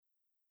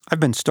I've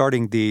been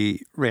starting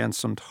the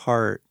Ransomed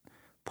Heart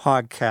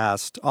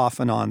podcast off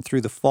and on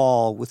through the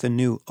fall with a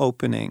new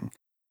opening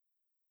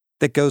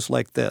that goes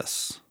like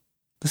this.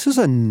 This is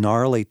a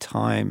gnarly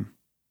time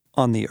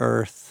on the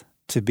earth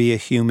to be a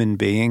human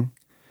being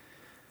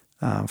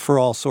for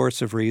all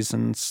sorts of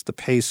reasons. The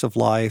pace of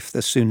life, the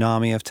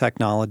tsunami of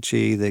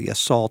technology, the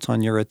assault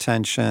on your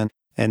attention,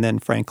 and then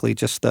frankly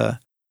just the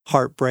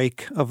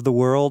heartbreak of the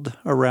world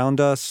around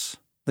us,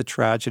 the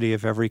tragedy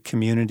of every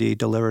community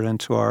delivered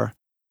into our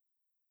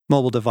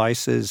mobile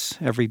devices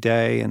every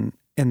day, and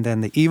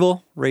then the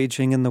evil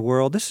raging in the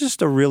world. This is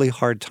just a really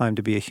hard time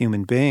to be a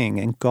human being,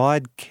 and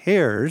God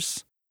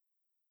cares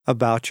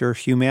about your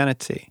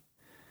humanity.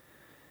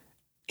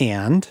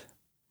 And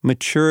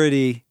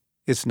maturity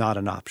is not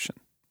an option.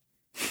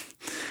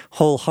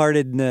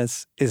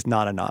 Wholeheartedness is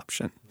not an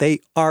option.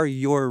 They are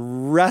your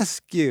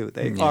rescue.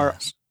 They are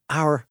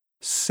our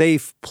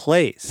safe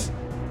place.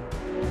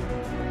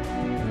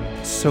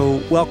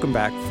 So welcome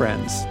back,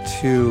 friends,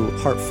 to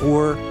Part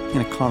 4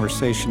 in a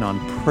conversation on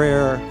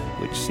prayer,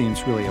 which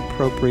seems really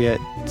appropriate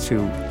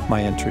to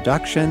my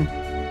introduction.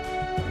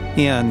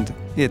 And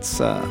it's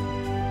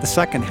the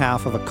second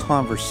half of a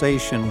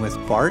conversation with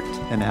Bart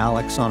and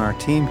Alex on our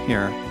team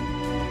here,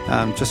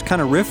 just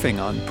kind of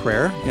riffing on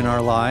prayer in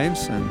our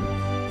lives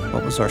and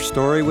what was our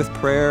story with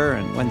prayer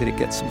and when did it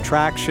get some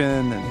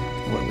traction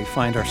and what we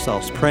find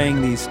ourselves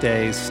praying these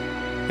days.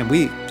 And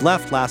we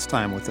left last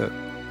time with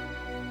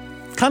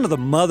kind of the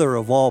mother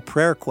of all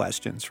prayer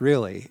questions,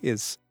 really,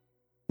 is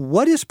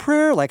what is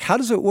prayer? Like, how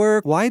does it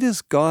work? Why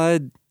does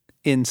God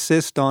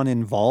insist on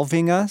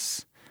involving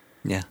us?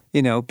 Yeah.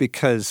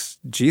 Because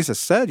Jesus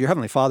said, your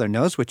Heavenly Father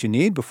knows what you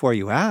need before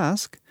you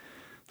ask.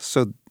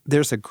 So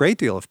there's a great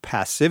deal of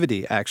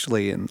passivity,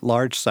 actually, in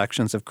large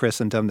sections of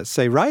Christendom that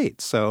say, right,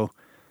 so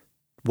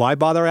why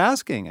bother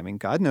asking? I mean,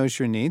 God knows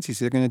your needs.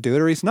 He's either going to do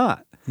it or he's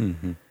not.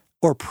 Mm-hmm.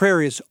 Or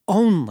prayer is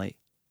only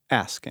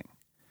asking.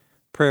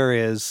 Prayer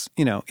is,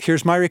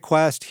 here's my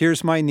request,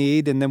 here's my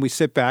need, and then we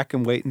sit back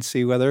and wait and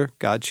see whether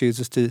God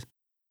chooses to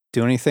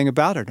do anything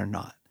about it or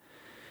not.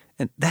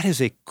 And that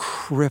is a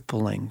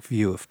crippling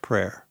view of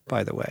prayer,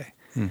 by the way.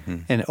 Mm-hmm.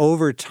 And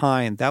over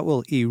time, that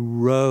will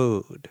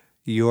erode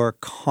your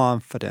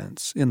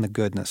confidence in the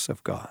goodness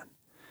of God.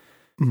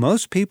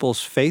 Most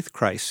people's faith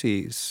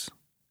crises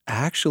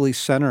actually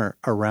center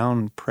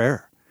around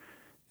prayer.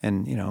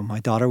 And, my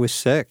daughter was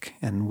sick,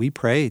 and we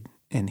prayed,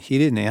 and he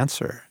didn't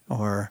answer.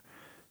 Or,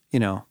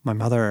 my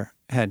mother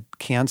had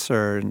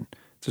cancer, and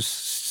just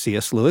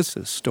C.S.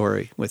 Lewis's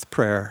story with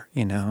prayer,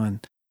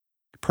 and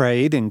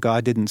prayed, and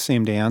God didn't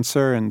seem to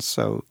answer, and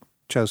so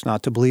chose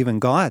not to believe in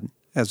God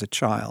as a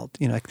child.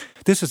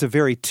 This is a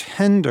very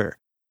tender,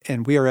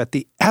 and we are at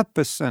the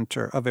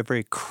epicenter of a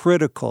very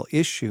critical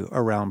issue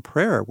around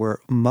prayer, where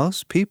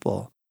most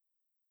people,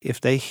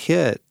 if they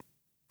hit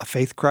a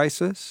faith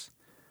crisis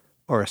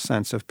or a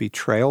sense of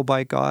betrayal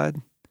by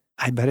God,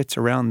 I bet it's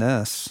around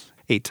this.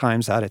 8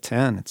 times out of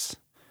 10, it's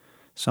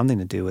something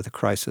to do with a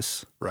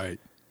crisis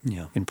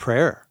in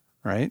prayer,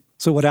 right?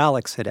 So what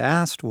Alex had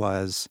asked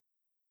was,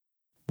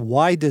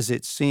 why does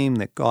it seem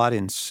that God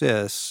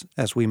insists,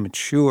 as we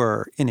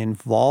mature, in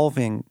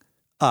involving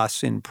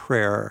us in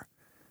prayer,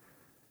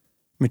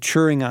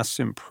 maturing us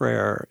in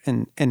prayer,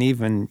 and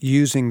even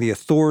using the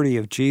authority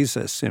of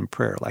Jesus in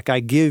prayer? Like,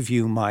 I give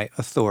you my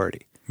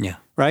authority. Yeah.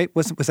 Right?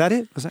 Was that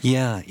it?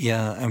 Yeah.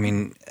 I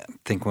mean, I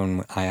think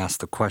when I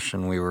asked the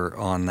question, we were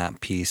on that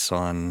piece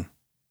on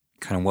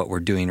kind of what we're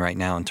doing right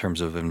now in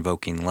terms of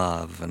invoking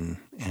love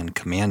and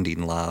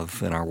commanding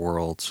love in our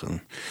worlds.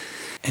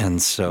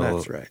 And so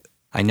that's right.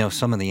 I know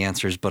some of the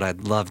answers, but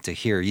I'd love to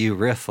hear you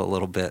riff a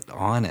little bit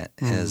on it.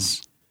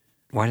 Is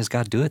why does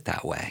God do it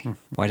that way?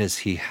 Why does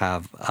he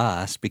have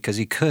us? Because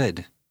he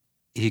could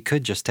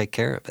just take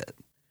care of it.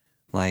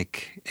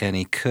 And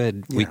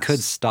we could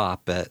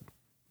stop at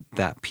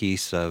that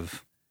piece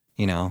of,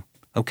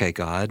 okay,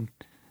 God,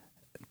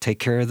 take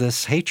care of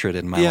this hatred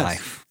in my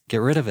life. Get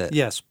rid of it.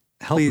 Yes.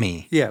 Help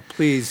me. Yeah,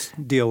 please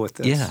deal with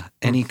this. Yeah,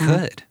 and he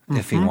could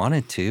if he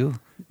wanted to,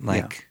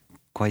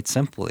 quite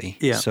simply.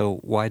 Yeah. So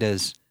why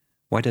does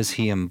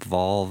he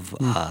involve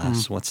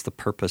us? What's the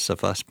purpose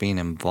of us being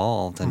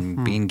involved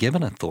and being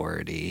given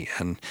authority?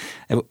 And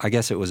I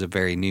guess it was a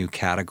very new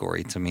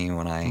category to me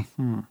when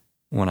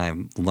I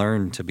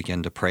learned to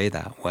begin to pray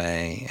that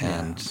way,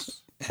 and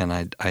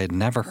I had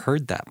never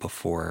heard that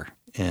before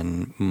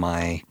in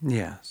my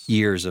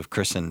years of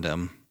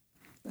Christendom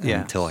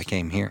until I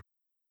came here.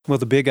 Well,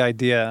 the big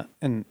idea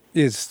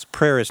is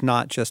prayer is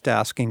not just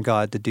asking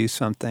God to do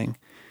something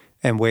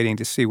and waiting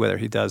to see whether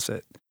he does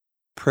it.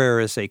 Prayer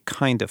is a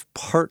kind of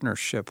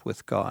partnership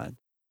with God,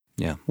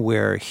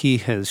 where he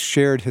has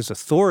shared his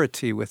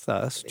authority with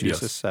us.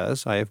 Jesus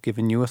says, I have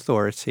given you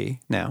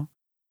authority now.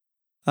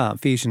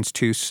 Ephesians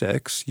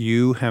 2:6,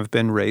 you have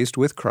been raised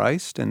with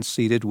Christ and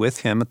seated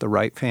with him at the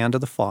right hand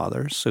of the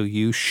Father, so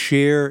you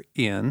share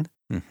in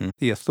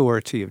the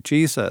authority of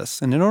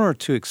Jesus. And in order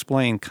to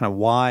explain kind of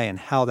why and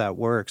how that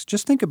works,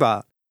 just think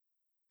about,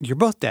 you're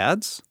both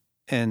dads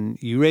and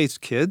you raise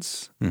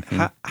kids.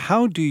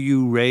 How do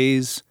you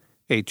raise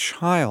a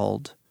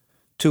child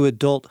to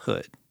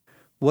adulthood?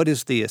 What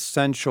is the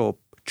essential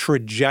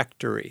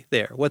trajectory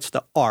there? What's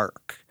the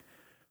arc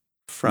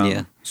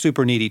from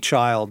super needy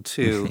child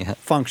to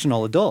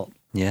functional adult?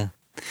 Yeah.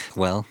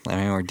 Well, I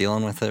mean, we're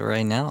dealing with it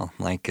right now.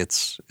 Like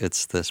it's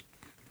this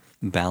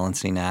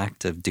balancing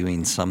act of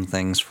doing some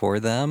things for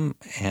them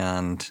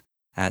and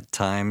at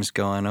times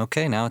going,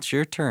 okay, now it's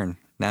your turn.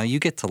 Now you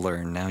get to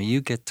learn. Now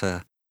you get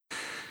to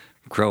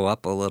grow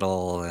up a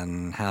little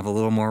and have a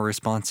little more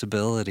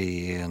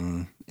responsibility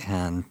and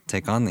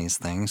take on these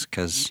things,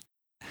 because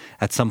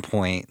at some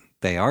point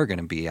they are going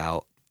to be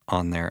out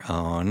on their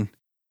own.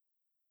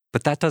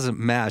 But that doesn't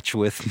match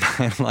with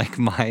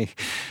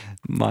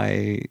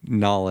my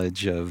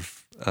knowledge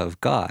of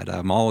God.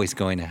 I'm always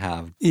going to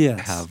have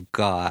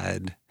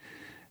God,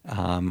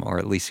 or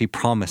at least He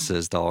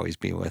promises to always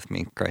be with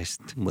me.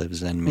 Christ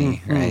lives in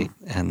me, right?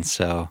 And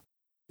so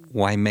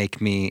why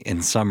make me,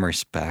 in some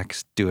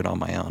respects, do it on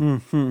my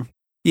own?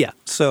 Yeah.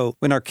 So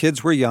when our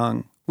kids were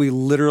young, we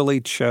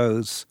literally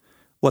chose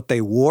what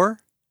they wore,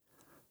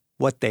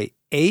 what they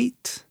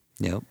ate,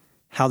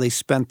 how they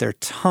spent their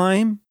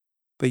time.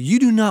 But you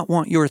do not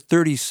want your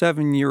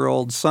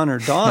 37-year-old son or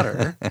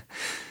daughter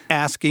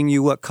asking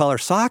you what color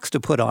socks to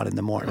put on in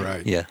the morning.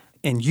 Right. Yeah.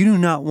 And you do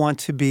not want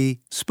to be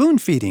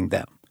spoon-feeding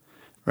them,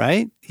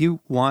 right? You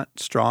want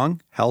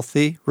strong,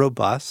 healthy,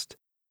 robust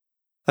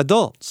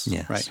adults,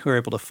 right, who are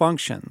able to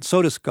function.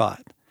 So does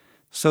God.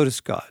 So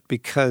does God.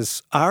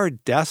 Because our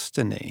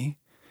destiny,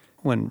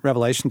 when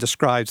Revelation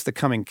describes the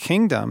coming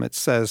kingdom, it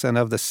says, and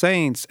of the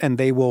saints, and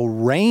they will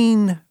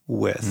reign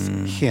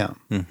with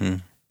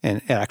Him. And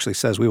it actually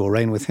says we will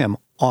reign with Him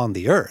on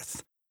the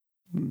earth.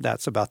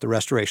 That's about the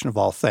restoration of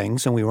all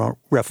things, and we won't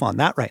riff on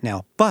that right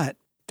now. But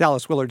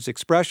Dallas Willard's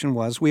expression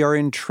was, we are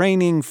in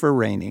training for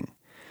reigning.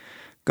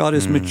 God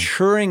is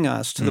maturing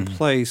us to the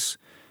place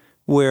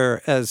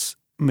where, as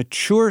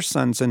mature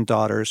sons and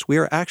daughters, we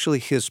are actually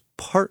His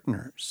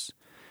partners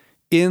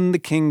in the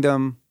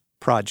kingdom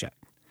project.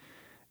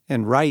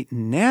 And right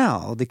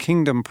now, the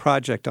kingdom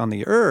project on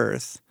the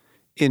earth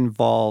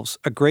involves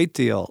a great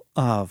deal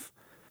of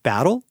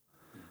battle,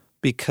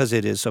 because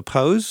it is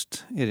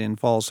opposed. It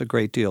involves a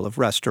great deal of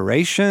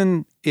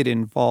restoration. It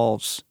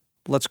involves,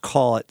 let's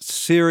call it,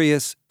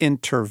 serious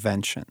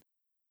intervention.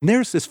 And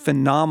there's this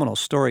phenomenal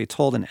story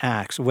told in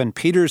Acts. When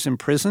Peter's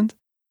imprisoned,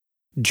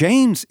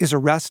 James is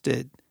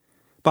arrested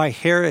by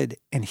Herod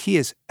and he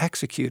is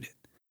executed.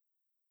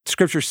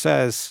 Scripture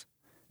says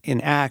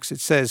in Acts, it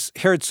says,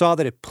 Herod saw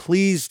that it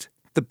pleased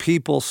the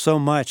people so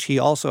much, he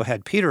also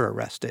had Peter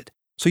arrested.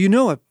 So you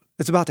know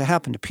it's about to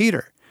happen to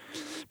Peter.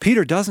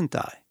 Peter doesn't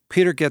die.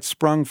 Peter gets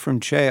sprung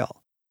from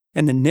jail.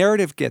 And the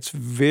narrative gets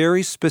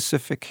very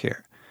specific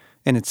here.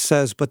 And it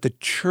says, but the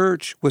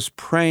church was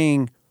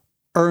praying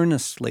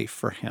earnestly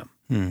for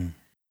him.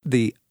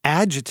 The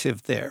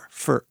adjective there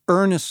for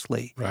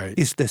earnestly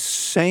is the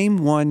same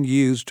one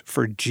used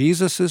for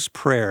Jesus'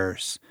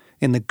 prayers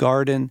in the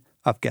Garden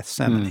of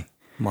Gethsemane.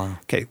 Wow.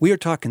 Okay, we are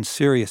talking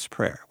serious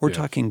prayer. We're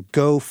talking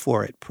go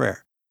for it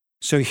prayer.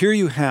 So here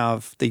you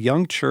have the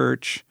young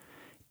church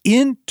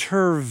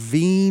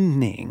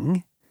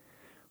intervening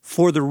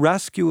for the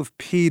rescue of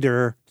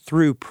Peter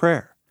through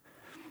prayer.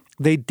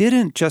 They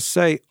didn't just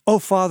say, oh,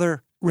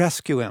 Father,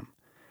 rescue him,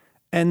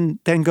 and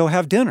then go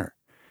have dinner,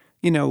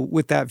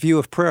 with that view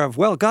of prayer of,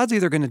 well, God's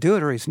either going to do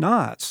it or He's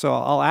not, so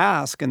I'll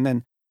ask. And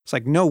then it's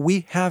like, no,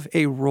 we have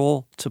a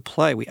role to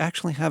play. We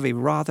actually have a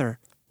rather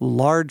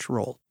large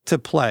role to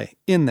play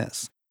in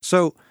this.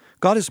 So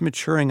God is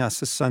maturing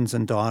us as sons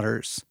and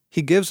daughters.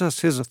 He gives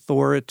us His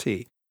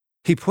authority.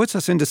 He puts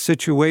us into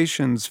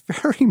situations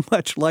very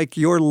much like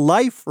your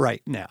life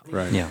right now,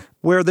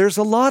 where there's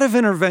a lot of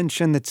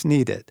intervention that's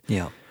needed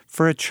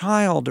for a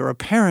child or a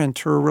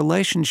parent or a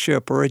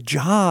relationship or a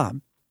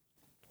job.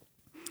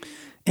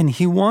 And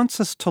He wants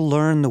us to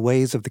learn the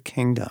ways of the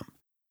kingdom.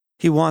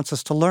 He wants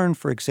us to learn,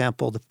 for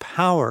example, the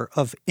power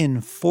of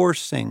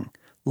enforcing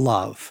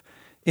love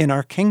in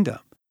our kingdom.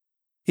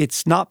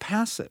 It's not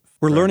passive.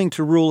 We're learning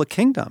to rule a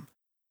kingdom.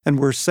 And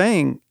we're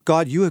saying,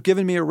 God, you have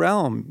given me a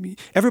realm.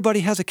 Everybody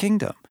has a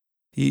kingdom.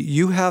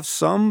 You have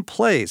some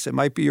place. It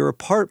might be your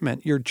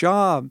apartment, your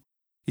job,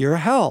 your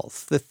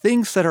health, the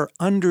things that are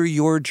under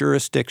your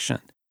jurisdiction.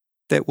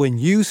 That when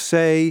you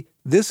say,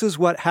 this is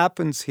what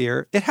happens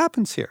here, it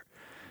happens here.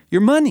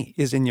 Your money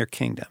is in your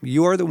kingdom.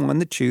 You are the one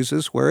that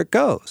chooses where it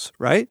goes,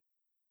 right?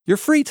 Your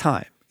free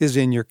time is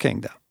in your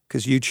kingdom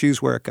because you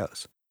choose where it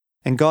goes.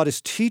 And God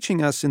is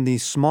teaching us in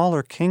these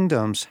smaller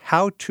kingdoms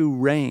how to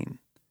reign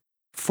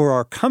for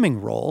our coming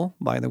role,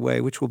 by the way,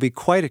 which will be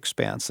quite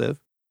expansive,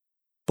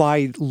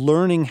 by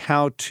learning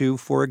how to,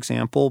 for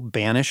example,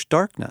 banish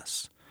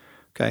darkness.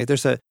 Okay,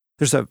 there's a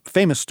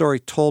famous story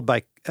told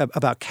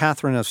about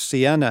Catherine of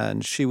Siena,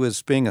 and she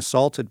was being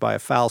assaulted by a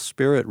foul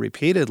spirit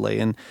repeatedly,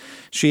 and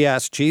she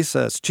asked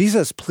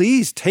Jesus,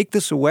 please take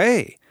this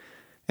away.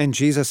 And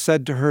Jesus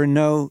said to her,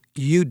 no,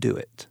 you do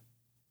it.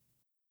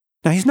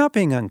 Now, He's not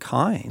being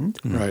unkind.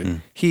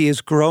 Right. He is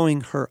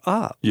growing her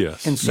up.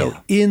 Yes. And so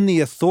in the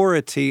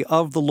authority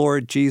of the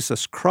Lord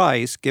Jesus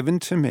Christ given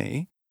to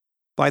me,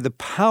 by the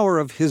power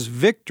of his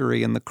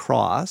victory in the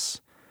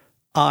cross,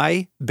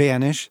 I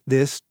banish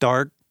this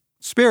dark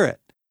spirit.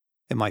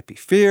 It might be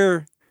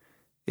fear,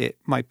 it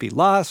might be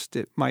lust,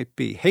 it might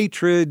be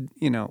hatred,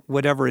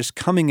 whatever is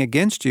coming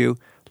against you.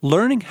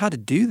 Learning how to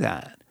do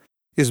that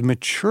is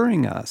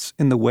maturing us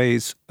in the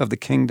ways of the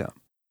kingdom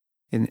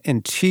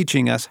and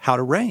teaching us how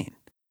to reign.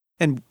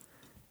 And,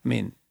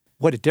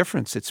 what a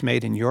difference it's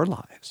made in your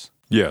lives.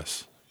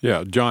 Yes.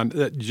 Yeah, John,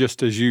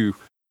 just as you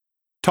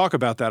talk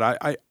about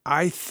that,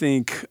 I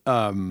think,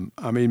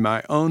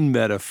 my own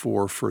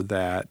metaphor for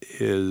that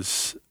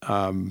is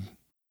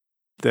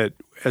that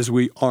as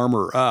we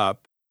armor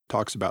up,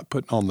 talks about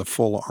putting on the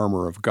full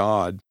armor of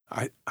God,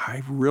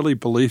 I really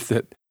believe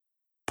that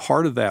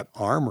part of that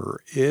armor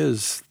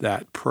is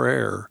that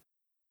prayer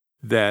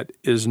that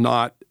is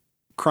not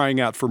crying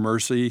out for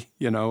mercy,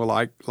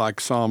 like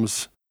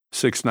Psalms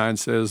 6:9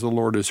 says, the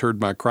Lord has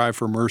heard my cry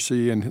for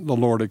mercy and the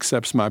Lord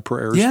accepts my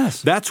prayers.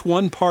 Yes. That's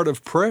one part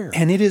of prayer.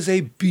 And it is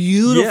a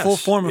beautiful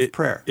form of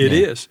prayer. It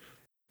is.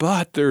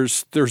 But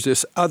there's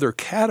this other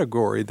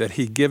category that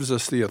he gives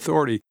us the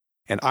authority.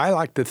 And I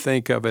like to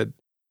think of it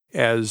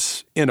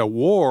as in a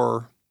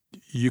war,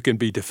 you can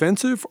be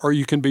defensive or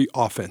you can be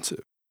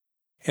offensive.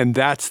 And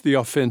that's the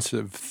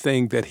offensive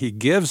thing that he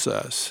gives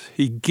us.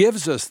 He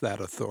gives us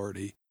that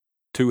authority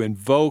to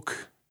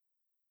invoke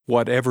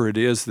whatever it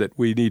is that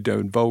we need to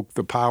invoke,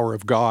 the power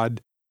of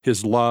God,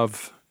 his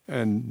love,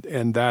 and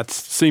that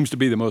seems to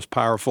be the most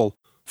powerful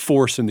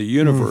force in the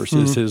universe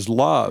is his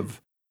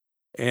love.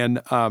 And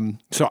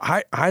so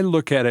I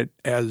look at it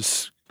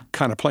as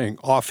kind of playing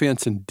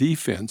offense and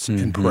defense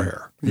in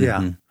prayer.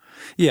 Yeah.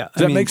 Yeah.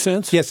 Does that make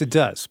sense? Yes, it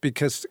does,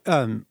 because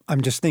I'm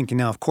just thinking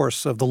now, of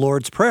course, of the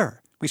Lord's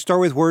Prayer. We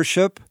start with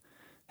worship,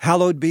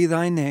 hallowed be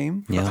thy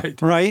name,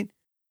 right?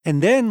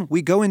 And then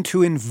we go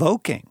into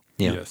invoking.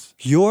 Yeah. Yes.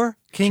 Your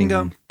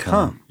kingdom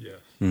come. Yes.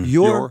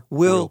 Your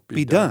will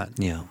be done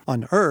Yeah.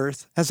 on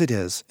earth as it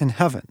is in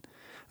heaven.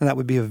 And that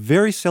would be a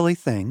very silly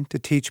thing to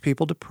teach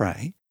people to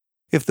pray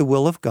if the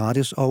will of God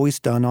is always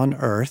done on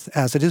earth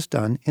as it is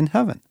done in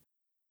heaven.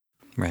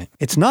 Right.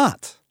 It's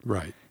not.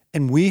 Right.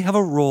 And we have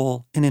a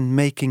role in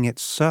making it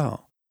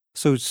so.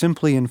 So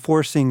simply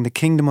enforcing the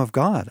kingdom of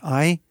God.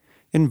 I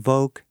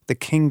invoke the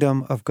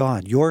kingdom of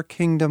God. Your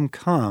kingdom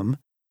come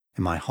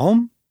in my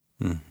home,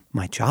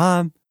 my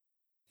job,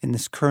 in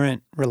this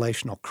current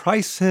relational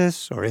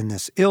crisis, or in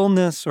this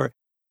illness, or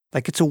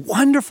it's a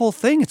wonderful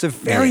thing. It's a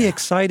very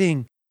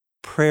exciting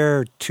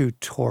prayer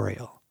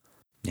tutorial.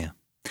 Yeah.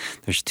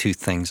 There's two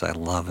things I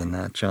love in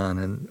that, John.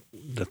 And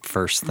the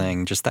first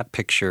thing, just that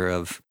picture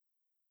of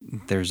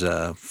there's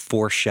a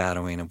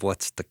foreshadowing of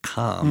what's to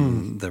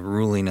come, the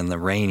ruling and the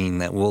reigning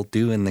that we'll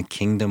do in the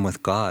kingdom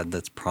with God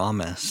that's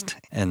promised.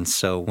 And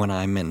so when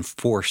I'm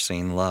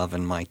enforcing love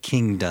in my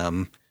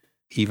kingdom,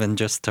 even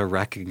just to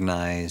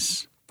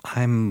recognize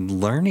I'm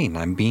learning,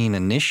 I'm being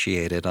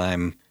initiated,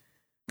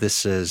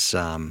 this is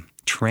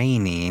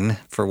training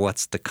for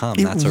what's to come.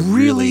 That's a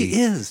really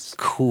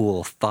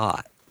cool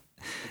thought.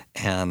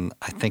 And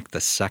I think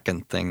the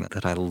second thing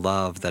that I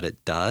love that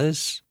it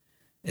does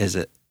is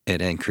it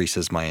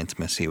increases my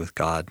intimacy with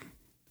God.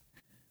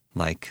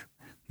 Like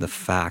the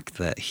fact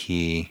that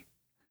he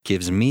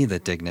gives me the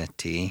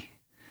dignity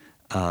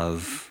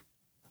of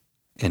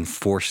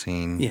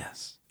enforcing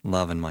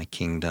love in my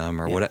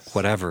kingdom or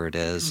whatever it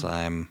is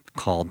I'm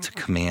called to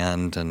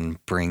command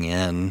and bring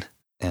in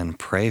and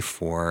pray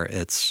for.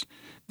 It's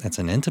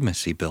an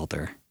intimacy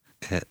builder.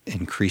 It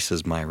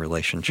increases my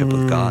relationship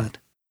with God.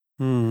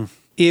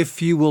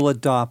 If you will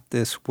adopt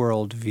this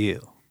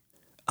worldview,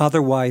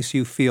 otherwise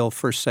you feel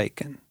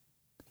forsaken.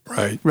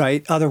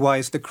 Right.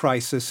 Otherwise, the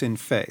crisis in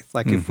faith.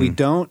 If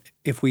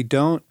we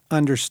don't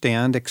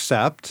understand,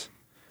 accept,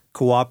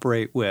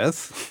 cooperate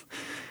with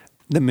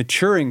the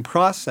maturing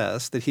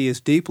process that he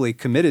is deeply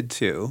committed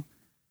to,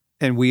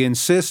 and we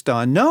insist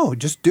on, no,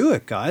 just do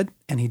it, God,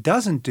 and he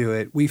doesn't do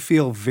it, we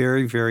feel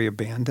very, very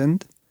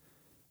abandoned.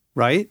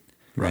 Right.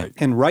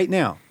 And right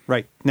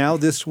now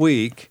this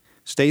week,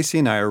 Stacy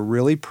and I are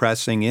really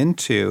pressing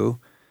into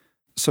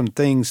some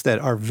things that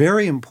are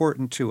very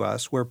important to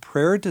us where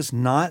prayer does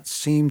not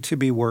seem to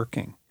be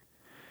working.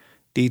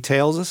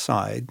 Details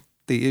aside,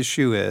 the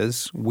issue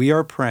is we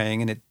are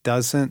praying and it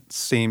doesn't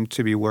seem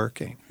to be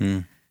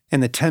working.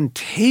 And the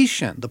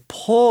temptation, the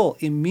pull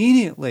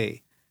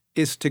immediately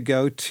is to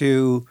go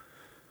to,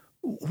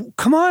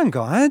 come on,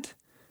 God,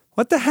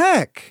 what the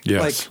heck?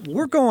 Yes.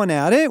 We're going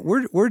at it.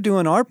 We're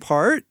doing our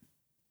part.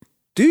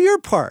 Do your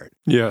part.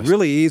 Yes.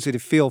 Really easy to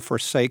feel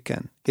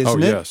forsaken,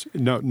 isn't it? Oh, yes.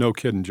 No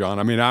kidding,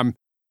 John.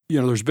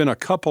 There's been a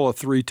couple of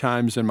 3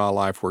 times in my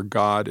life where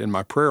God in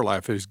my prayer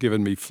life has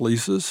given me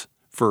fleeces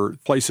for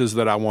places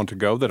that I want to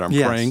go that I'm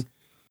praying.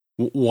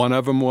 One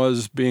of them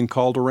was being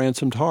called a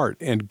ransomed heart.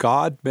 And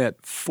God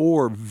met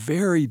 4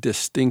 very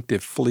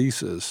distinctive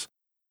fleeces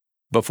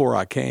before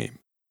I came.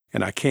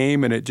 And I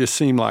came and it just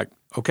seemed like,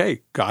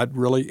 okay, God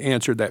really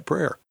answered that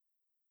prayer.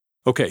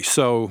 Okay,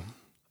 so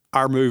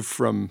our move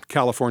from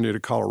California to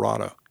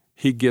Colorado,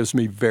 he gives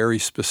me very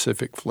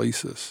specific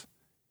fleeces.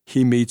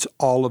 He meets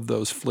all of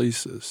those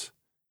fleeces.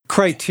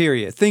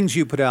 criteria, things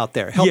you put out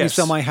there. Help me Yes.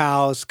 sell my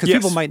house, because Yes,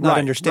 people might not right,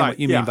 understand right, what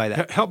you yeah. mean by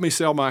that. Help me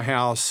sell my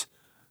house.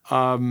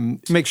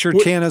 Make sure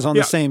Tana's on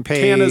the same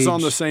page. Tana's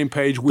on the same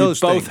page. We Those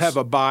both things. have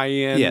a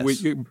buy-in.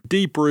 Yes.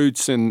 Deep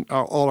roots in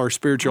all our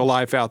spiritual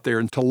life out there,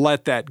 and to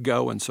let that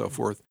go and so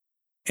forth.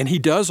 And he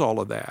does all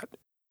of that.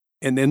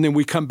 And then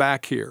we come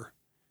back here,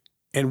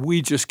 and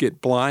we just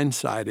get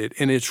blindsided.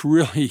 And it's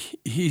really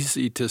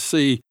easy to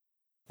see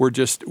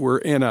we're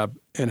in a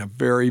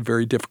very,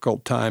 very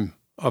difficult time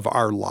of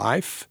our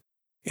life.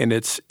 And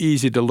it's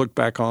easy to look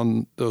back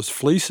on those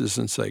fleeces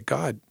and say,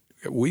 God,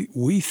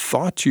 we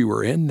thought you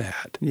were in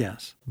that,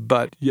 Yes.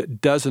 but it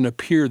doesn't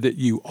appear that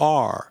you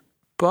are.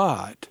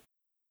 But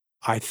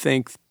I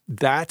think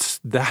that's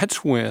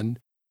when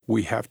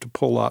we have to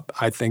pull up,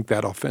 I think,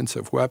 that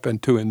offensive weapon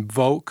to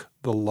invoke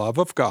the love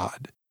of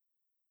God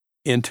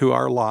into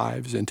our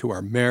lives, into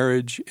our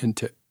marriage,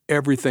 into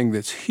everything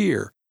that's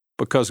here,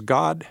 because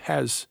God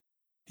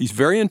He's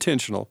very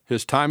intentional.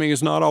 His timing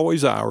is not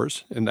always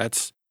ours, and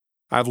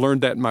I've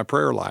learned that in my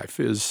prayer life,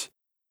 is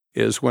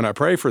when I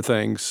pray for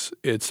things,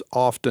 it's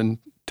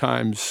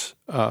oftentimes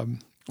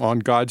on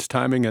God's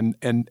timing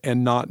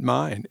and not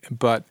mine.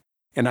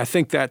 And I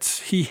think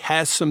He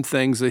has some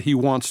things that He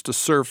wants to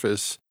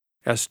surface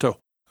as to,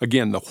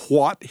 again, the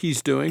what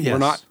He's doing. Yes. We're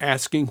not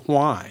asking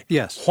why.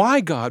 Yes.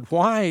 Why, God?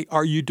 Why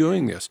are you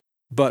doing this?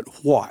 But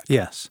what?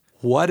 Yes.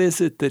 What is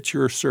it that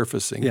you're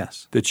surfacing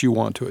Yes. that you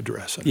want to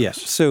address in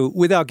Yes. this? So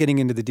without getting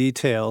into the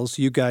details,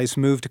 you guys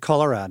moved to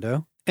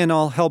Colorado, and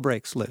all hell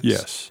breaks loose.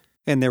 Yes.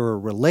 And there were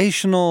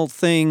relational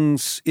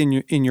things in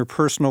your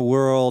personal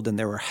world, and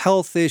there were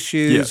health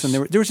issues, Yes. and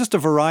there was just a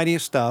variety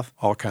of stuff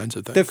All kinds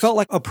of things. that felt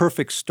like a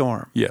perfect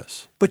storm.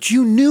 Yes. But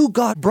you knew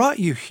God brought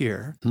you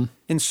here.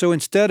 And so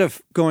instead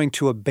of going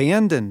to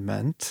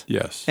abandonment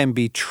Yes. and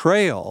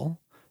betrayal,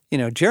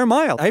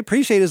 Jeremiah, I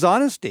appreciate his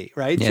honesty,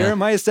 right? Yeah.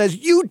 Jeremiah says,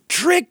 you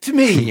tricked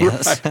me.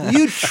 Yes.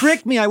 You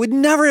tricked me. I would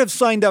never have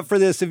signed up for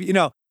this.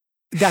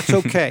 That's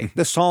okay.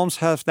 The Psalms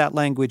have that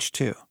language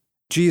too.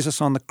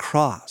 Jesus on the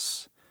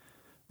cross,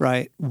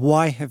 right?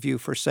 Why have you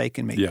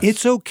forsaken me? Yes.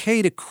 It's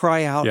okay to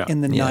cry out Yeah.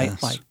 in the night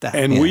Yes. like that.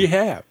 And we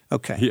have.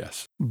 Okay.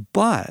 Yes.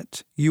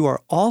 But you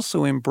are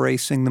also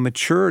embracing the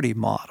maturity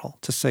model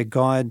to say,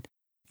 God,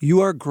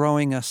 you are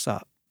growing us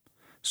up.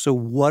 So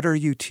what are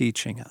you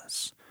teaching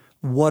us?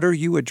 What are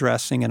you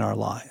addressing in our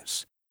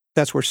lives?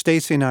 That's where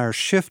Stacy and I are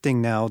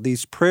shifting now.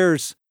 These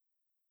prayers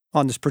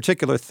on this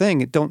particular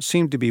thing, it don't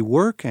seem to be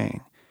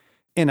working.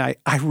 And I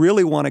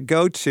really want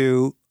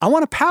to I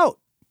want to pout.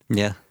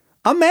 Yeah.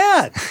 I'm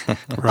mad.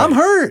 I'm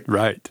hurt.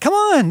 Right. Come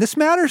on, this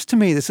matters to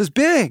me. This is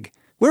big.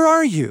 Where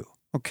are you?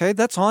 Okay,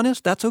 that's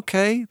honest. That's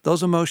okay.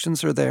 Those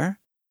emotions are there.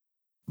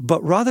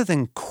 But rather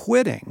than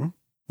quitting,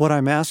 what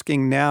I'm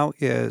asking now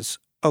is,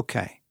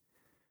 okay,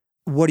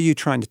 what are you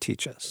trying to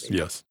teach us?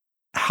 Yes.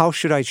 How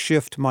should I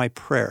shift my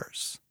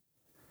prayers?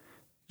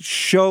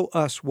 Show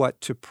us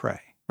what to pray,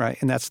 right?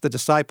 And that's the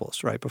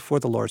disciples, right? Before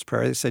the Lord's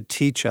Prayer, they said,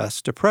 teach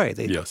us to pray.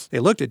 Yes. They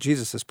looked at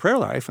Jesus' prayer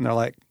life and they're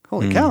like,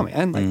 holy cow,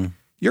 man, like,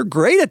 you're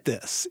great at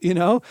this,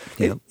 Yep.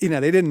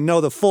 They didn't know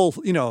the full,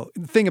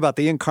 thing about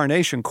the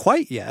incarnation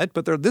quite yet,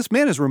 but this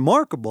man is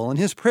remarkable, and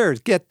his prayers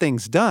get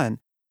things done.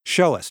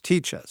 Show us,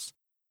 teach us.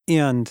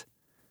 And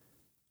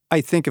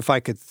I think if I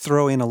could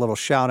throw in a little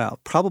shout out,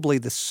 probably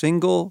the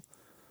single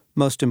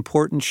most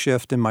important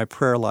shift in my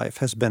prayer life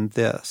has been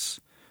this: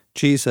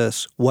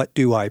 Jesus, what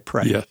do I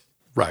pray? Yes.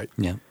 Right.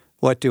 Yeah.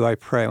 What do I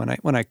pray?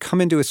 When I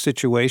come into a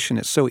situation,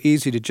 it's so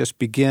easy to just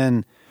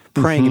begin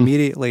praying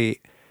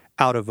immediately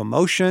out of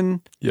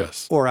emotion.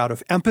 Yes. Or out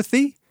of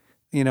empathy.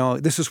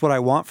 This is what I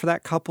want for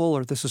that couple,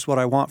 or this is what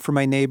I want for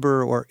my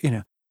neighbor, or,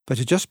 but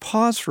to just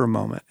pause for a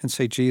moment and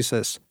say,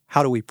 Jesus,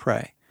 how do we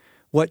pray?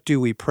 What do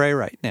we pray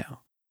right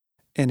now?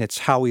 And it's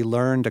how we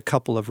learned a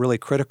couple of really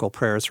critical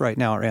prayers right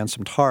now at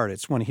Ransomed Heart.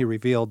 It's when he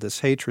revealed this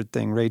hatred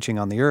thing raging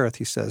on the earth.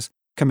 He says,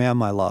 command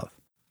my love.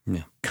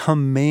 Yeah.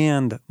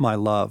 Command my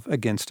love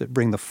against it.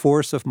 Bring the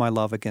force of my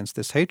love against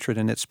this hatred.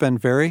 And it's been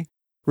very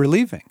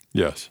relieving.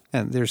 Yes.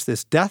 And there's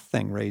this death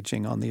thing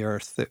raging on the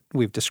earth that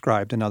we've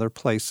described in other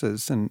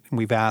places. And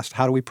we've asked,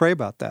 how do we pray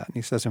about that? And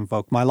he says,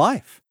 invoke my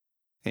life.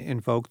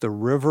 Invoke the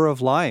river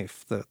of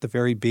life, the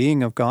very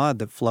being of God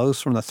that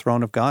flows from the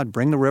throne of God.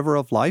 Bring the river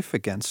of life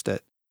against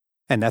it.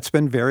 And that's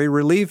been very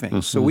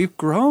relieving. So we've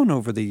grown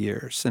over the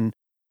years and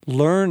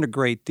learned a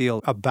great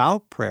deal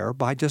about prayer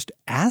by just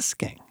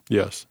asking.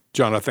 Yes.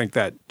 John, I think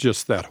that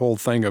whole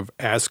thing of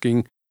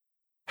asking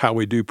how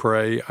we do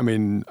pray, I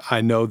mean, I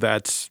know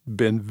that's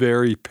been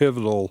very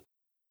pivotal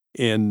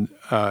in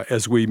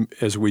as we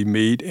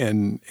meet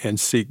and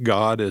seek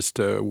God as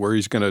to where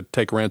He's going to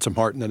take Ransomed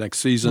Heart in the next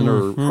season,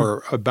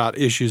 or about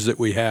issues that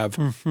we have.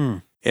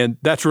 And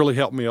that's really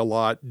helped me a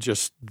lot,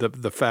 just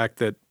the fact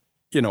that,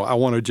 I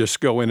want to just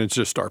go in and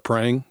just start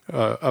praying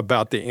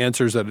about the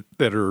answers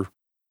that are,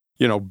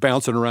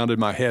 bouncing around in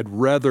my head,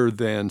 rather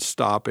than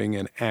stopping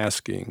and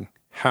asking,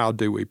 how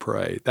do we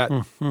pray?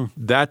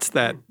 That's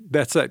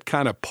that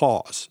kind of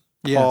pause.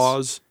 Yes.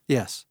 Pause.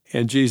 Yes.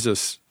 And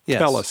Jesus, Yes.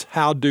 tell us,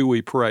 how do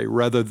we pray,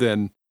 rather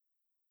than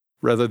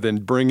rather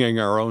than bringing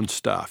our own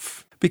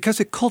stuff. Because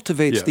it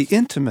cultivates Yes. the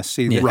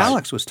intimacy that Right.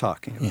 Alex was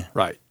talking about. Yeah.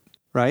 Right.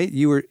 Right?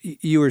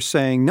 You were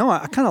saying, no,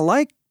 I kind of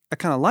like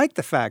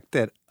the fact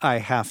that I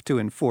have to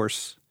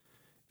enforce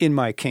in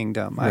my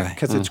kingdom Right.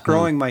 because it's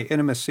growing my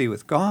intimacy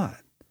with God.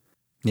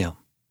 Yeah.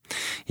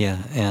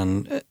 Yeah,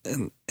 and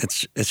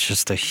it's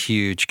just a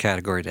huge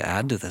category to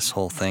add to this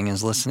whole thing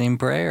is listening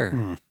prayer.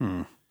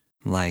 Mm-hmm.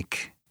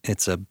 Like,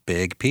 it's a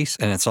big piece,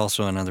 and it's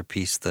also another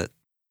piece that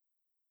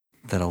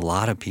a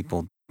lot of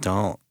people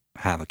don't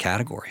have a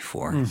category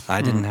for.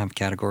 I didn't have a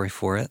category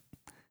for it,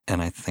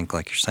 and I think,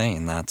 like you're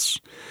saying, that's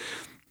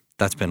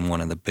been one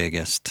of the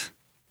biggest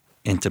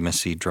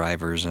intimacy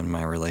drivers in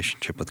my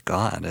relationship with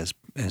God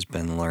has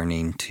been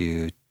learning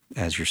to,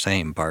 as you're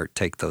saying, Bart,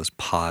 take those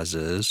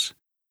pauses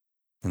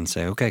and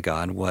say, okay,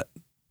 God, what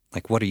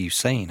are you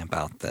saying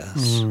about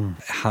this?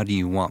 How do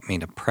you want me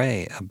to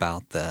pray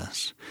about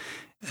this?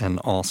 And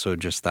also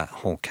just that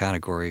whole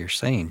category you're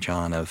saying,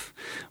 John, of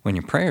when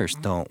your prayers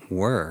don't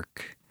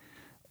work,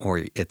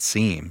 or it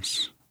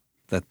seems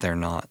that they're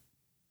not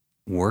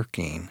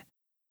working,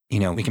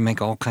 we can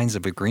make all kinds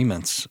of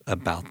agreements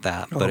about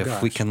that. But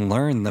if we can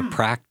learn the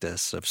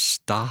practice of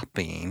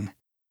stopping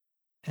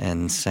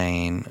and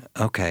saying,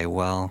 okay,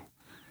 well,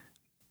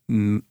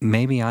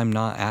 maybe I'm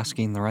not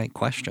asking the right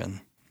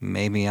question.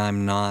 Maybe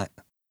I'm not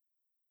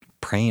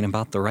praying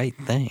about the right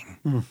thing.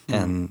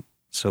 And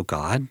so,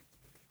 God,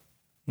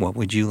 what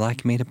would you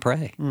like me to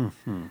pray?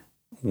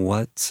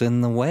 What's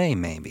in the way,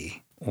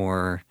 maybe?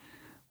 Or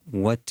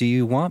what do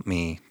you want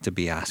me to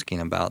be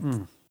asking about?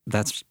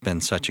 That's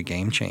been such a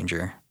game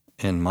changer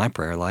in my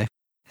prayer life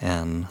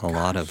and a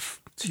lot of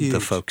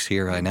the folks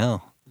here I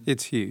know.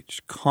 It's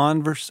huge.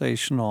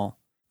 Conversational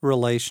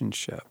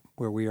relationship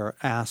where we are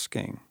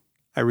asking.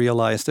 I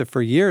realized that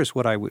for years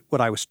what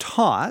I was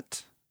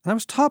taught, and I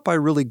was taught by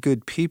really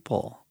good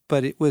people,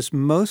 but it was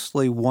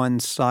mostly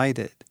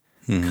one-sided.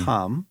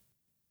 Come,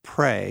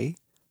 pray,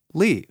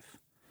 leave,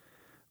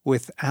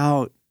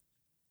 without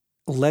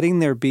letting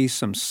there be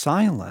some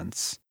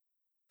silence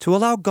to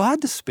allow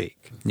God to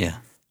speak. Yeah.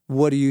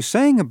 What are you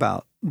saying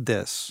about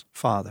this,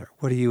 Father?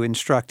 What are you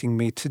instructing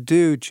me to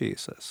do,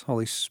 Jesus?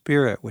 Holy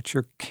Spirit, what's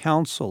your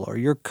counsel or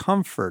your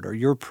comfort or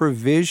your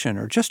provision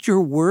or just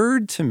your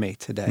word to me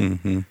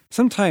today?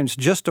 Sometimes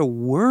just a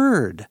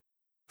word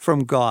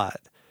from God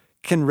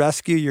can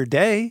rescue your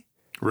day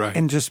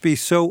and just be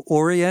so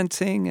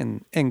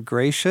orienting and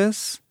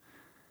gracious.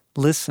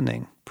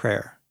 Listening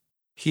prayer,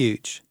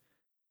 huge.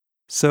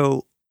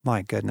 So,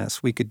 my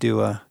goodness, we could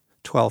do a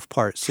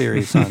 12-part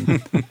series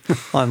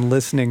on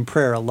listening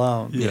prayer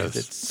alone. Yes.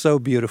 It's so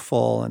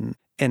beautiful.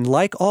 And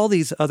like all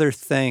these other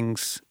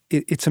things,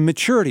 it's a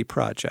maturity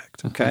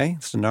project, okay?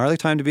 It's a gnarly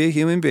time to be a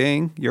human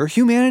being. Your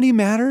humanity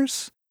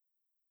matters,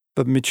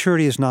 but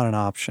maturity is not an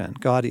option.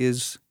 God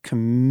is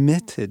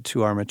committed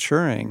to our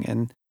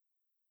maturing.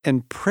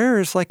 And prayer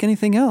is like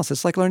anything else.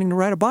 It's like learning to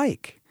ride a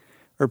bike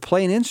or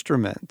play an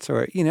instrument,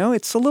 or,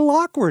 it's a little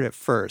awkward at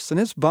first, and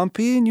it's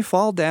bumpy, and you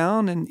fall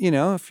down, and,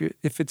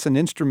 if it's an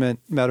instrument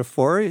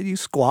metaphor, you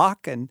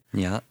squawk and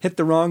hit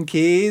the wrong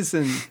keys,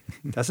 and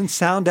it doesn't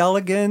sound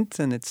elegant,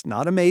 and it's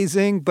not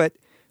amazing, but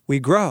we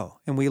grow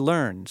and we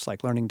learn. It's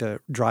like learning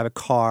to drive a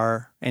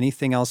car.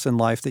 Anything else in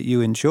life that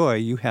you enjoy,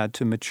 you had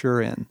to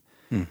mature in.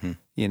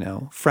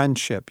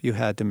 Friendship you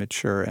had to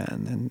mature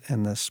in,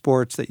 and the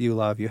sports that you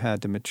love, you had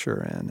to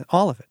mature in,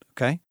 all of it,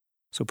 okay?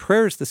 So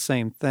prayer is the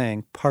same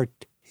thing,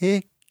 particularly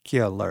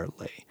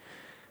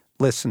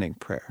listening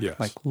prayer,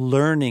 like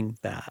learning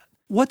that.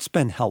 What's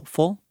been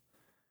helpful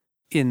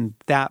in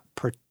that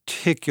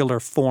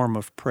particular form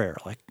of prayer?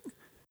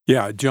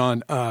 Yeah,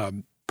 John,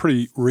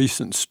 pretty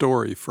recent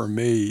story for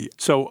me.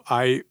 So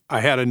I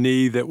had a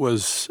knee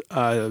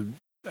that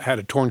had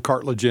a torn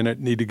cartilage in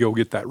it, need to go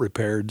get that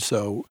repaired.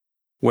 So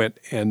went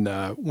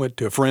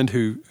to a friend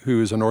who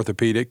is an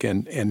orthopedic,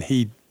 and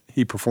he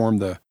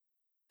performed the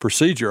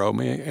procedure on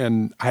me,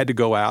 and I had to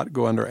go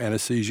under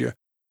anesthesia.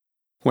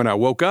 When I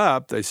woke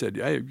up, they said,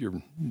 "Hey,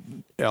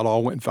 it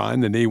all went fine.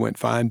 The knee went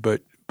fine,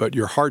 but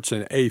your heart's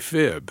an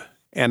AFib,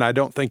 and I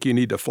don't think you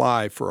need to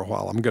fly for a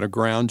while. I'm going to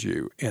ground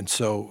you." And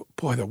so,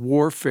 boy, the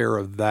warfare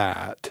of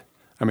that.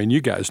 I mean,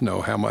 you guys know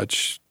how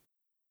much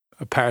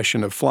a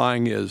passion of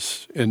flying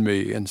is in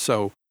me, and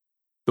so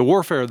the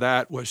warfare of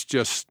that was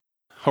just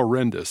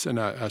horrendous. And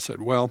I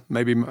said, well,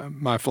 maybe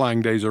my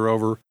flying days are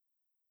over.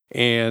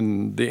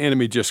 And the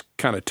enemy just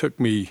kind of took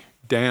me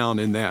down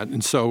in that.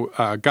 And so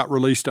I got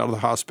released out of the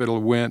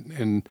hospital, went,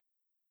 and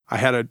I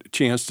had a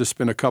chance to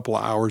spend a couple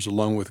of hours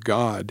alone with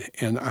God.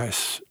 And I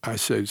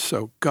said,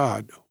 so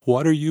God,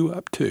 what are you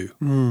up to?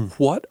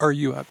 What are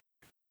you up to?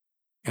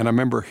 And I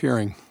remember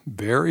hearing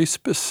very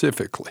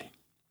specifically,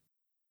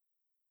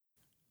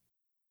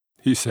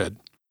 he said,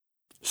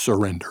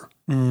 surrender.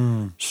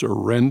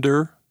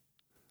 Surrender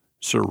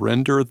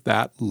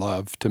that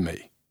love to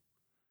me.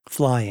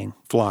 Flying.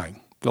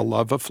 The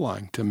love of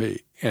flying to me.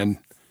 And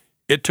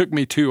it took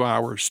me 2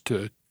 hours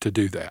to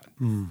do that.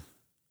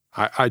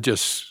 I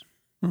just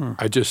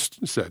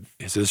said,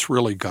 is this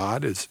really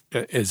God? Is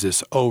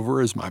this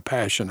over? Is my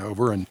passion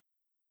over? And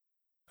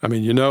I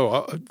mean,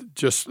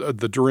 just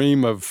the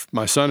dream of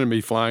my son and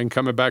me flying,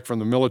 coming back from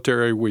the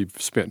military. We've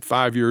spent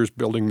 5 years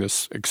building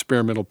this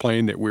experimental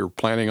plane that we were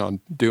planning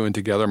on doing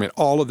together. I mean,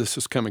 all of this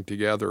is coming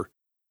together.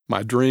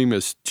 My dream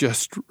is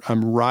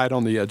I'm right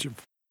on the edge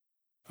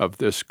of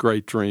this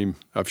great dream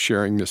of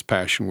sharing this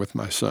passion with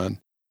my son.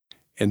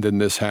 And then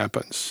this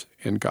happens,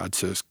 and God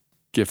says,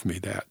 give me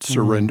that,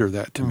 surrender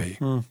that to me.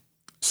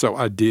 So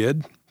I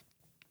did,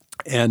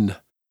 and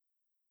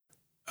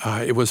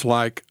it was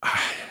like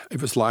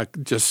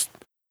just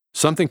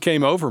something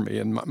came over me,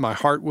 and my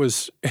heart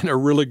was in a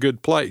really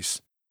good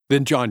place.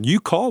 Then, John, you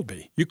called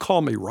me. You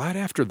called me right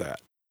after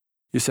that.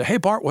 You said, hey,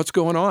 Bart, what's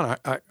going on?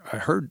 I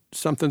heard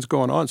something's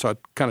going on, so I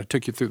kind of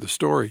took you through the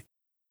story.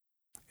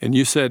 And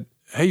you said,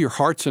 hey, your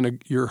heart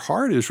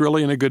is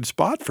really in a good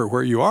spot for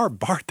where you are.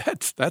 Bart,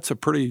 that's a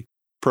pretty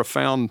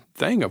profound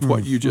thing of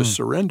what you just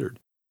surrendered.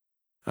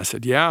 I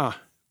said, yeah,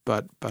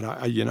 but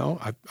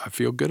I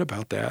feel good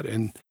about that.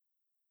 And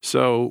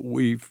so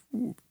we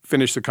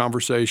finished the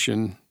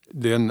conversation.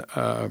 Then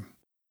a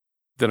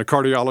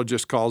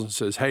cardiologist calls and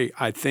says, hey,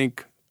 I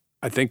think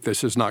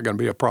this is not going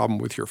to be a problem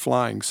with your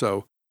flying.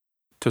 So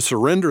to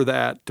surrender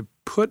that, to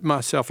put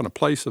myself in a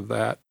place of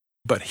that,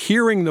 but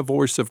hearing the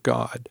voice of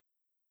God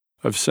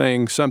of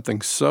saying something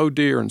so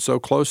dear and so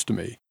close to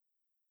me.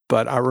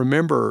 But I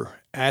remember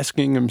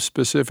asking him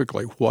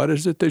specifically, what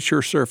is it that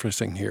you're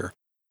surfacing here?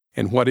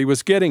 And what he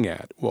was getting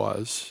at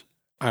was,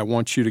 I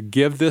want you to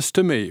give this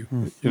to me.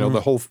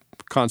 The whole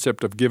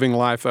concept of giving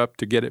life up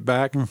to get it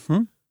back.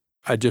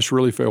 I just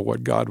really feel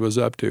what God was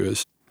up to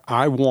is,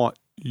 I want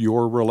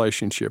your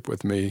relationship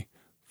with me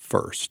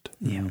first.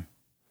 Yeah.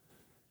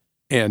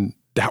 And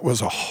that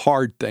was a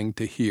hard thing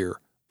to hear,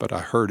 but I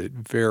heard it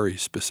very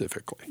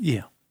specifically.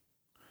 Yeah.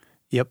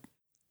 Yep.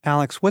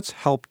 Alex, what's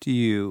helped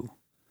you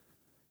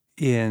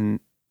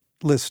in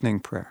listening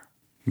prayer?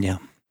 Yeah.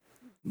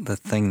 The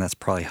thing that's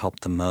probably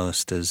helped the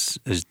most is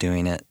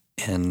doing it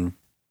in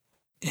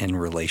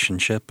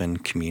relationship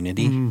and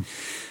community.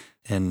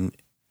 And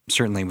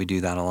certainly we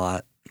do that a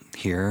lot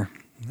here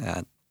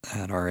at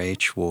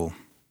RH. We'll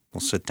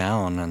sit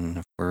down, and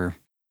if we're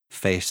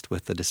faced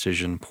with a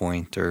decision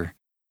point or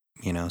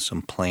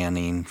some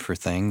planning for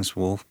things,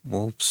 we'll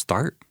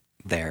start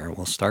there.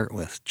 We'll start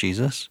with,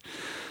 Jesus,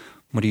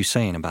 what are you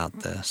saying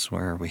about this?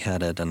 Where are we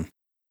headed?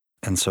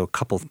 And so a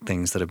couple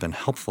things that have been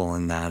helpful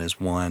in that is,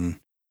 one,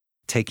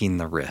 taking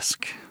the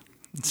risk.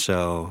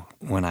 So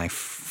when I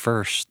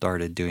first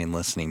started doing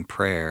listening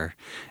prayer,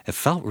 it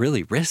felt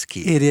really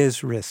risky. It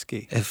is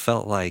risky. It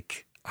felt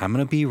like, I'm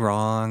going to be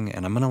wrong,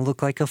 and I'm going to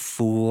look like a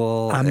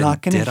fool. I'm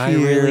not going to hear. Did I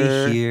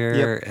really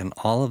hear? Yep. And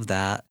all of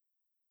that.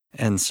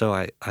 And so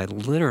I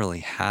literally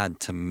had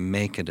to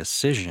make a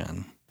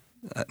decision,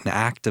 an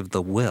act of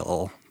the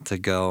will, to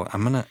go,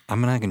 I'm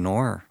gonna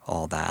ignore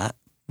all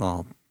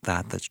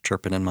that's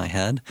chirping in my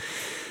head,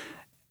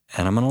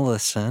 and I'm gonna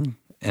listen.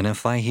 And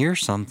if I hear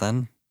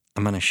something,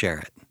 I'm gonna share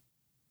it,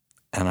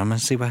 and I'm gonna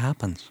see what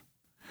happens.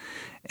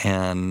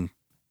 And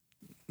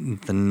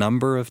the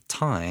number of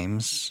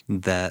times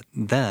that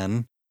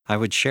then I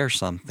would share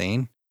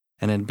something,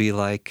 and it'd be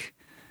like,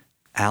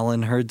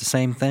 Alan heard the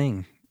same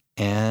thing,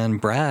 and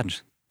Brad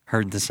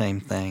heard the same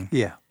thing.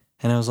 Yeah.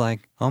 And I was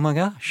like, oh my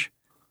gosh,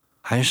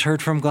 I just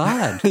heard from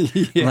God.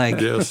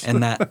 Yes.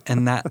 And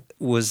that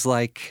was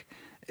like,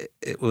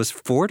 it was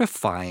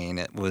fortifying.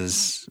 It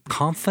was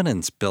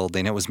confidence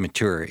building. It was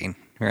maturing,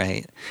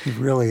 right? It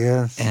really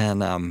is.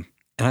 And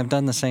I've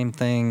done the same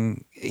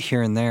thing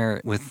here and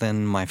there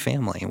within my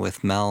family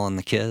with Mel and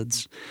the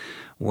kids,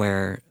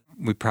 where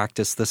we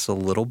practice this a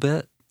little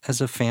bit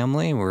as a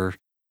family. We're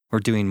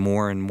doing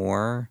more and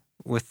more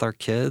with our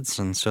kids,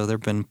 and so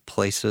there've been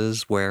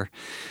places where,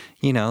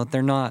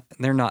 they're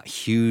not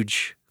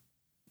huge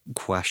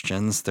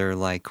questions. They're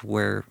like,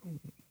 where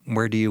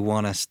do you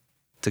want us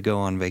to go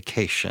on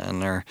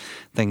vacation, or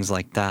things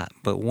like that.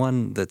 But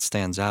one that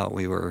stands out,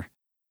 we were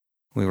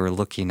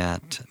looking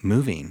at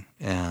moving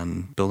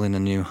and building a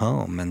new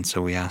home, and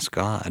so we asked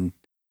God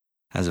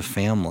as a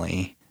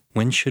family,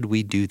 when should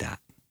we do that?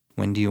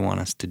 When do you want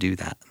us to do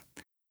that?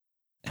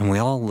 And we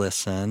all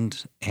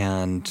listened,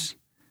 and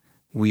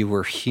we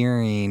were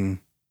hearing,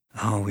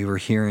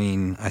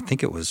 I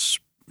think it was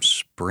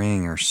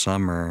spring or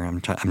summer.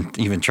 I'm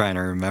even trying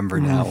to remember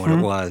now what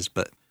it was,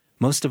 but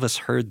most of us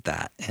heard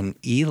that. And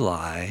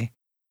Eli,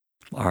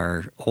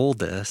 our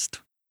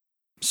oldest,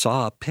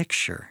 saw a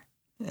picture,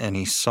 and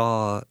he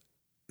saw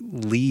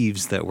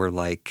leaves that were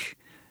like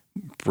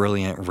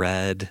brilliant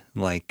red,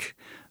 like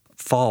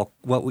fall,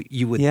 what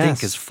you would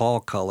think is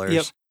fall colors.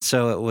 Yep.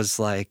 So it was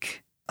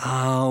like,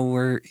 oh,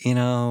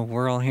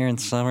 we're all here in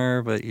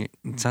summer, but it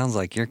sounds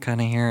like you're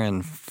kind of here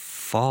in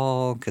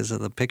fall because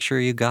of the picture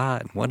you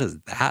got. What does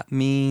that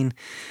mean?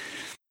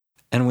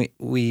 And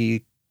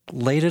we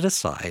laid it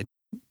aside.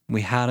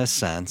 We had a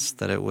sense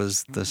that it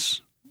was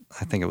this,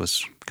 I think it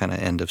was kind of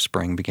end of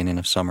spring, beginning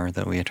of summer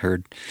that we had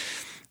heard.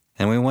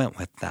 And we went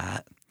with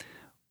that.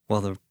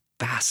 Well, the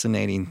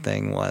fascinating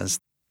thing was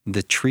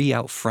the tree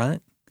out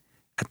front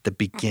at the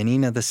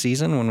beginning of the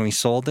season when we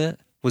sold it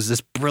was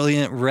this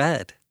brilliant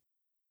red.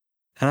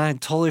 And I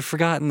had totally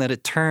forgotten that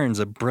it turns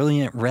a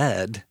brilliant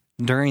red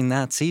during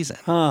that season.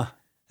 Huh.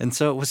 And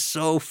so it was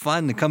so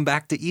fun to come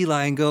back to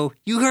Eli and go,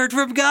 you heard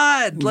from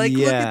God. Like,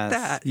 look at Yes,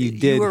 that. you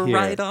did were hear.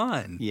 right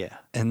on. Yeah.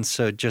 And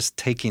so just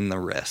taking the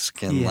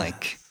risk and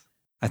like,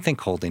 I think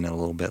holding it a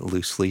little bit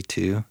loosely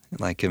too,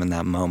 like in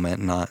that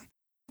moment, not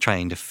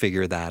trying to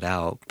figure that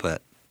out,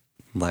 but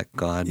let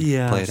God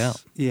play it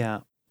out.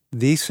 Yeah.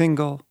 The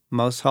single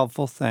most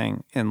helpful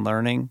thing in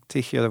learning to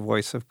hear the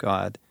voice of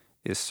God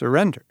is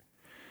surrender.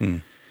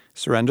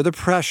 Surrender the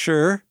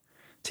pressure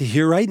to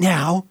hear right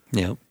now.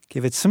 Yep.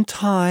 Give it some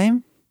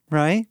time,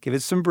 right? Give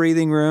it some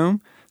breathing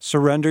room.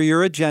 Surrender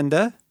your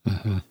agenda,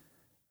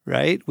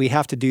 right? We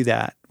have to do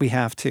that. We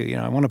have to.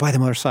 I want to buy the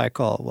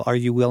motorcycle. Well, are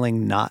you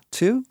willing not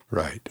to?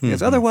 Right.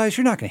 Because otherwise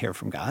you're not going to hear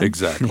from God.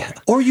 Exactly. Yeah.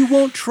 Or you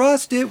won't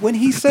trust it when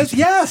he says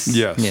yes.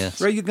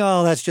 Yes. Right? You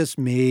go, oh, that's just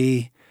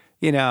me.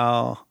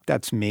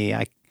 That's me.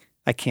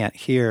 I can't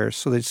hear.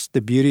 So it's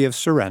the beauty of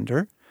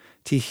surrender,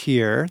 to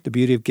hear, the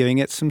beauty of giving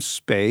it some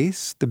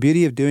space, the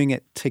beauty of doing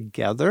it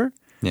together.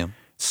 Yeah.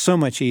 So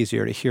much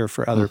easier to hear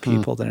for other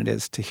people than it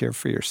is to hear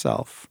for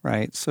yourself,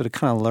 right? So to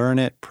kind of learn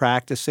it,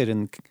 practice it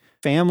in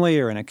family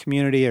or in a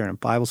community or in a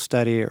Bible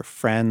study or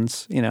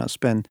friends, it's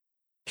been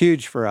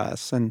huge for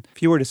us. And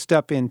if you were to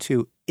step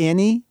into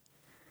any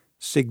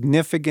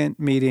significant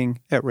meeting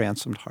at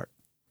Ransomed Heart,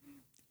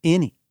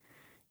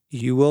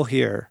 you will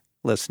hear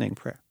listening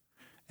prayer.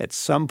 At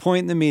some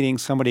point in the meeting,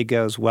 somebody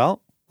goes,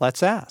 well,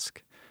 let's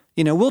ask.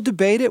 We'll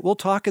debate it. We'll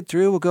talk it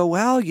through. We'll go,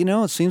 well,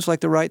 it seems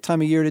like the right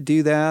time of year to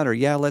do that. Or,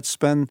 yeah, let's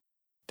spend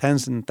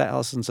tens and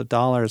thousands of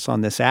dollars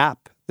on this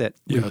app that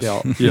we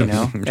built,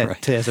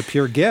 Right. as a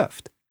pure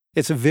gift.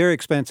 It's a very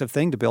expensive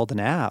thing to build an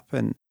app.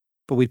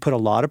 But we put a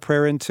lot of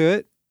prayer into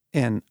it.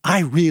 And I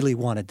really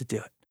wanted to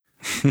do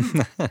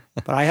it.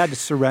 But I had to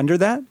surrender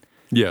that.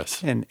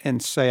 Yes.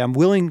 And say, I'm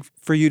willing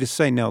for you to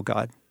say, no,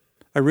 God,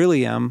 I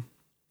really am.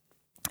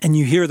 And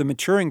you hear the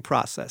maturing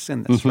process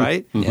in this,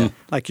 right? Yeah.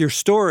 Like your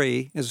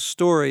story is a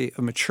story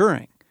of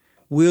maturing.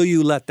 Will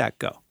you let that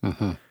go?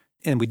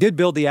 And we did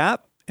build the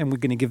app, and we're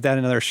going to give that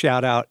another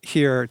shout out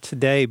here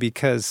today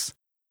because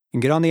you can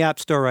get on the App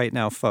Store right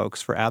now,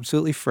 folks, for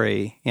absolutely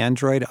free,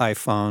 Android,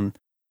 iPhone.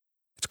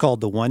 It's called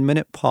The 1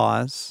 Minute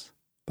Pause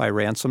by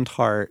Ransomed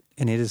Heart,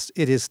 and it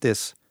is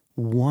this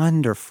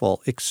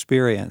wonderful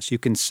experience. You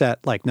can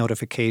set like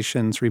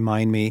notifications,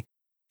 remind me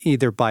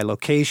either by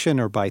location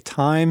or by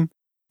time.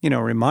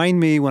 Remind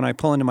me when I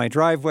pull into my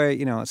driveway,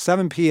 at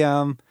 7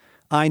 p.m.,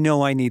 I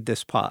know I need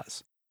this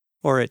pause.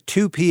 Or at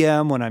 2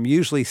 p.m. when I'm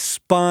usually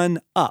spun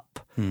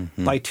up.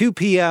 By 2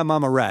 p.m.,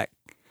 I'm a wreck.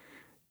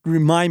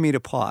 Remind me to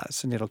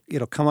pause. And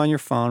it'll come on your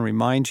phone,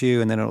 remind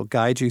you, and then it'll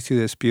guide you through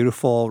this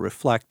beautiful,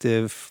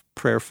 reflective,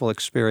 prayerful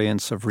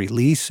experience of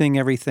releasing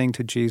everything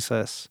to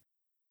Jesus,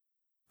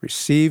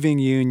 receiving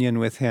union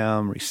with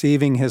him,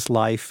 receiving his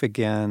life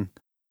again.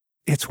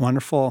 It's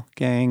wonderful,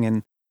 gang,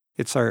 and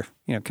it's our,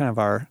 kind of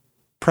our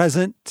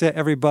present to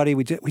everybody.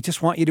 We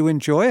just want you to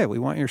enjoy it. We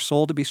want your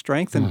soul to be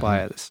strengthened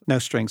by it. There's no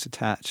strings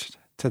attached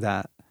to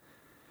that.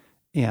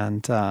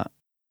 And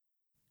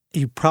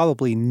you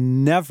probably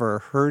never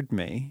heard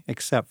me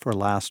except for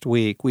last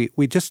week. We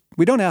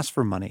don't ask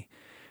for money,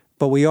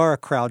 but we are a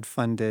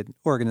crowd-funded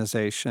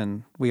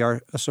organization. We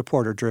are a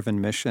supporter-driven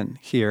mission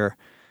here,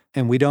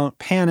 and we don't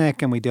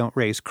panic and we don't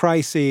raise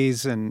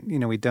crises and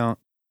we don't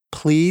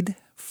plead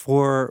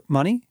for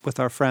money with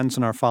our friends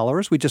and our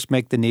followers. We just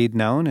make the need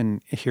known,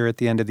 and here at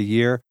the end of the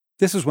year,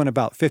 this is when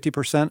about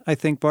 50%, I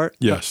think, Bart?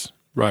 Yes,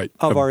 right.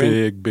 Of our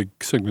big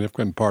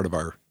significant part of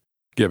our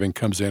giving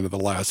comes into the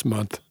last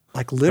month.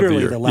 Like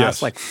literally the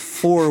last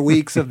 4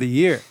 weeks of the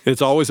year.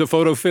 It's always a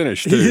photo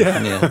finish, too.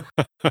 Yeah.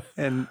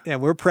 And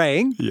we're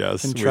praying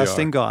Yes, and we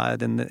trusting are.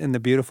 God in the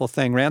beautiful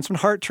thing. Ransomed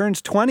Heart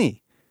turns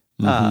 20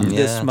 this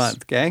Yes.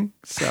 month, gang.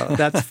 So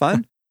that's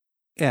fun.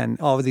 And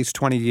all of these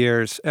 20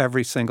 years,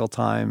 every single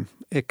time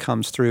it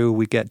comes through,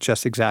 we get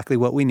just exactly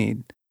what we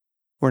need.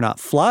 We're not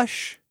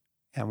flush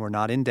and we're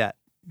not in debt.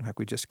 In fact,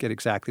 we just get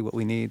exactly what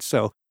we need.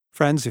 So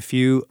friends, if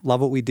you love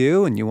what we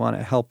do and you want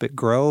to help it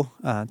grow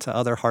to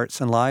other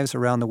hearts and lives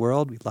around the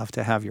world, we'd love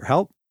to have your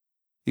help.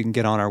 You can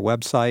get on our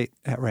website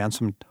at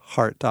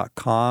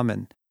ransomedheart.com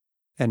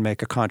and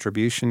make a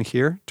contribution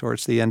here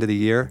towards the end of the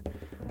year.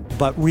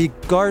 But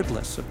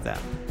regardless of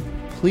that,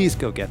 please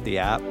go get the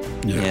app.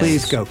 Yes.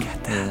 Please go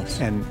get that. Yes.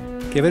 And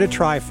give it a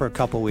try for a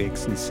couple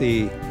weeks and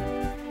see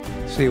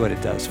what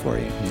it does for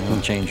you. It'll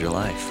change your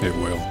life. It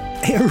will.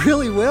 It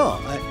really will.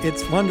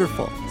 It's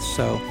wonderful.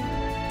 So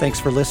thanks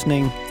for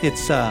listening.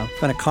 It's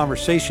been a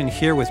conversation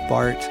here with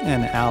Bart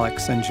and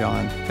Alex and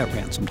John at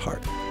Ransomed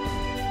Heart.